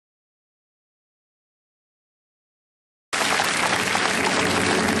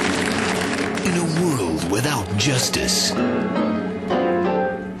without justice.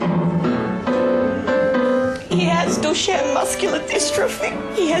 He has Duchenne muscular dystrophy.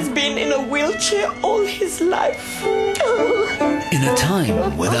 He has been in a wheelchair all his life. In a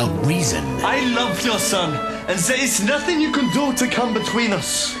time without reason. I love your son, and there is nothing you can do to come between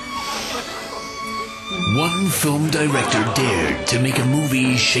us. One film director dared to make a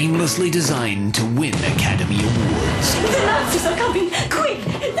movie shamelessly designed to win Academy Awards. The Nazis are coming! Quick!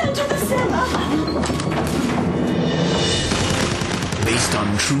 Down to the cellar! Based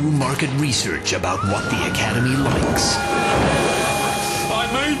on true market research about what the Academy likes. I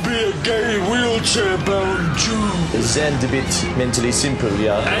may be a gay wheelchair-bound Jew. And a bit mentally simple,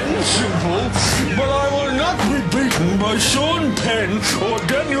 yeah. And simple, but I will not be beaten by Sean Penn or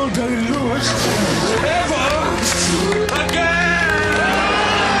Daniel Day-Lewis ever again!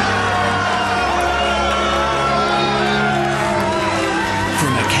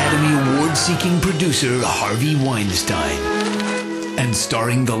 From Academy Award-seeking producer Harvey Weinstein. And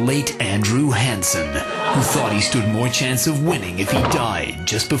starring the late Andrew Hansen, who thought he stood more chance of winning if he died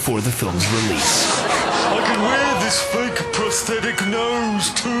just before the film's release. I can wear this fake prosthetic nose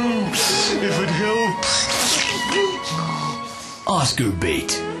too, if it helps. Oscar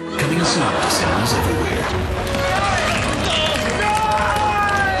bait, coming soon to cinemas everywhere.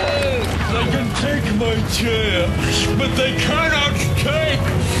 They can take my chair, but they cannot